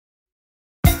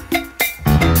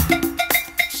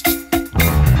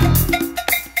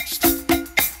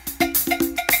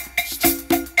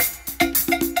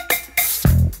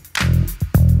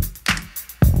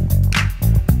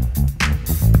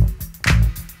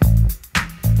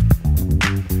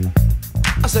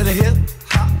said a hip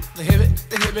hop, the hip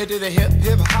it to the hip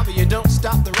hip hop. You don't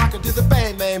stop the rockin' to the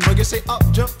bang bang boogie. Say up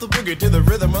jump the boogie to the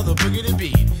rhythm of the boogie to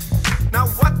beat. Now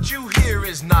what you hear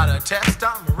is not a test.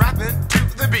 I'm rapping to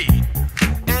the beat,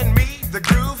 and me, the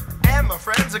groove, and my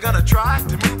friends are gonna try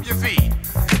to move your feet.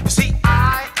 You see,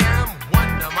 I am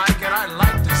Wonder Mike, and I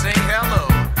like to say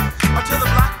hello to the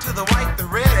black, to the white, the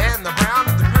red, and the brown,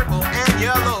 the purple, and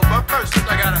yellow. But first,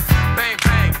 I gotta bang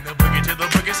bang the boogie to the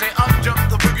boogie. Say up jump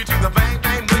the boogie to the bang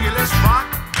bang boogie. Let's rock.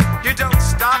 You don't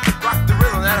stop, rock the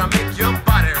rhythm that'll make your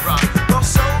body rock. Well,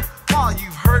 so far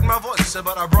you've heard my voice,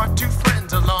 but I brought two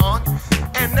friends along.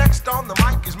 And next on the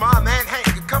mic is my man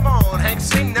Hank. Come on, Hank,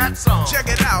 sing that song. Check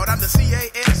it out, I'm the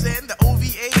CASN, the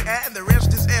OVA, and the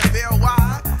rest is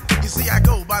FLY. You see, I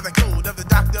go by the code of the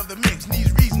doctor of the mix, and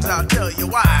these reasons I'll tell you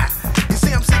why. You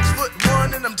see, I'm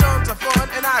 6'1", and I'm tons of fun,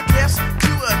 and I dress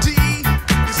to a T.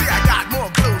 You see, I got more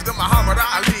clothes than Muhammad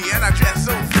Ali, and I dress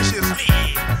so viciously.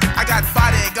 I got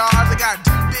bodyguards, I got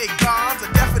two big guns, I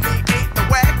definitely ain't the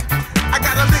whack. I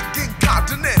got a Lincoln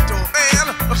Continental and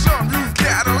a sunroof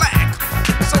Cadillac.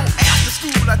 So after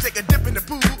school, I take a dip in the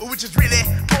pool, which is really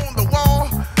on the wall.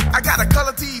 I got a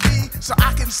color TV so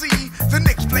I can see the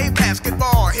Knicks play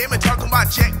basketball. Hear me talking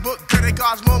about checkbook, credit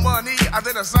cards, more money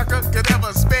than a sucker could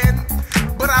ever spend.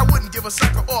 But I wouldn't give a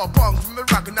sucker or a bum from the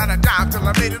rock, not a dime till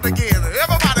I made it again.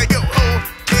 Everybody go,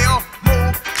 hotel,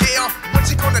 motel, what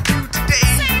you gonna do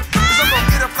today? Cause I'm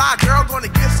gonna get a fly girl, gonna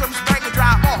get some spank and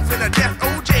drive off in a death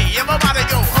OJ. Everybody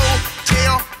go,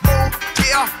 hotel,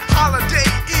 motel, holiday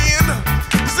inn.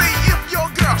 See, if your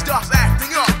girl starts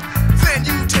acting up, then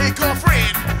you take her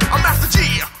friend. I'm Master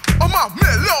G, my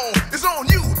mellow is on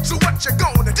you, so what you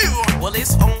gonna do? Well,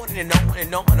 it's on and on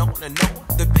and on and on and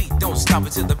on. The beat don't stop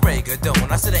until the break of dawn.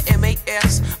 I said a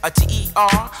M-A-S, a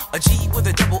T-E-R, a G with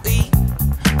a double E.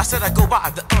 I said I go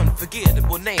by the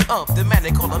unforgettable name of the man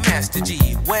they call a Master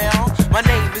G. Well, my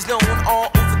name is known all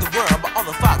over the world by all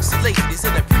the foxy ladies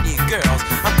and the pretty girls.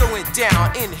 I'm going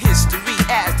down in history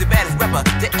as the baddest rapper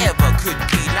that ever could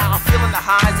be. Now I'm feeling the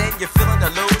highs and you're feeling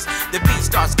the lows. The beat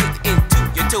starts getting into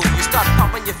your toe. You start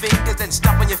pumping your fingers and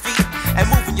stomping your feet and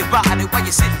moving your body while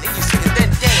you're sitting and you're sitting. Then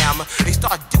damn, you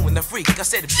start doing the freak. I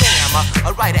said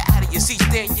bam, right out of your seat.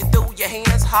 Then you throw your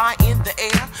hands high in the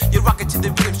air. You rock it to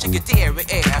the rhythm, shake your dairy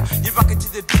air. You rock it to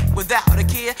the beat without a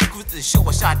care. Cruise to the show,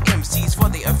 I shot MCs for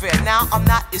the affair. Now I'm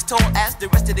not as tall as the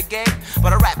rest of the gang,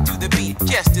 but I rap to the beat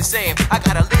just the same. I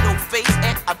got a little face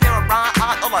and a pair of rhyme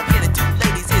eyes. All I'm here to do,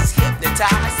 ladies, is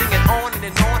hypnotize. Singing on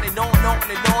and on and on and on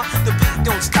and on. The beat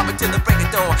don't stop until the break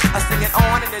of dawn. I sing it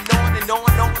on and on and on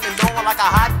and on and on like a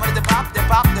hot butter. The pop, the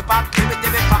pop, the pop, give it,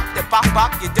 pop, the pop,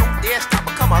 pop. You don't dare stop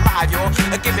or come alive, y'all.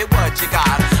 Give me what you got.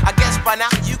 I guess by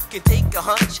now you can take a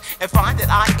hunch and find that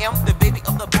I am the baby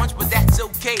of the bunch, but that's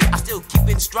okay. I still keep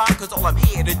in stride, cause all I'm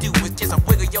here to do is just a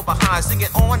wiggle your behind. Sing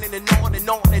it on and on and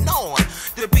on and on.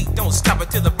 The beat don't stop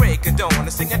until the break of dawn. I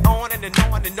sing it on and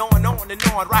on and on and on and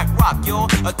on. Rock, y'all.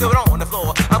 Throw it on the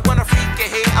floor. I'm gonna freak you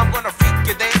here, I'm gonna freak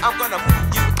you there. I'm gonna move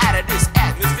you out of this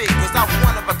atmosphere, cause I'm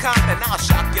one of a kind and I'll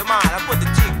shock your mind. I put